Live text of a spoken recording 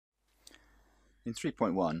In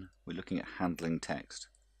 3.1, we're looking at handling text.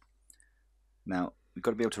 Now, we've got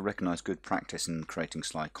to be able to recognize good practice in creating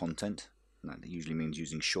slide content. That usually means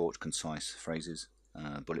using short, concise phrases,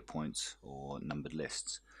 bullet points, or numbered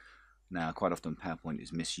lists. Now, quite often PowerPoint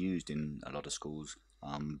is misused in a lot of schools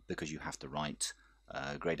because you have to write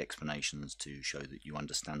great explanations to show that you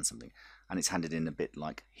understand something, and it's handed in a bit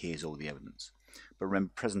like, here's all the evidence. But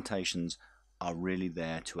remember, presentations are really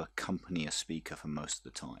there to accompany a speaker for most of the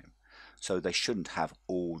time. So they shouldn't have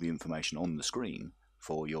all the information on the screen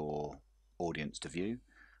for your audience to view.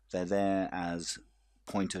 They're there as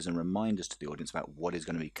pointers and reminders to the audience about what is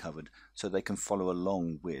going to be covered, so they can follow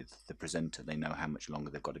along with the presenter. They know how much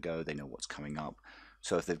longer they've got to go, they know what's coming up.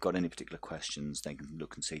 So if they've got any particular questions, they can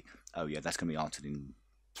look and see, oh yeah, that's going to be answered in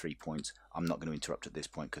 3 points. I'm not going to interrupt at this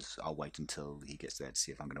point because I'll wait until he gets there to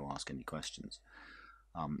see if I'm going to ask any questions.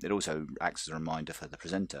 It also acts as a reminder for the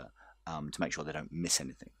presenter to make sure they don't miss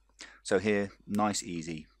anything. So here, nice,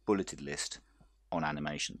 easy, bulleted list on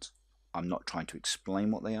animations. I'm not trying to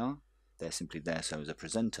explain what they are. They're simply there so as a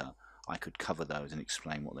presenter, I could cover those and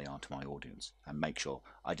explain what they are to my audience and make sure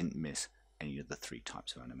I didn't miss any of the 3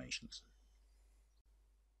 types of animations.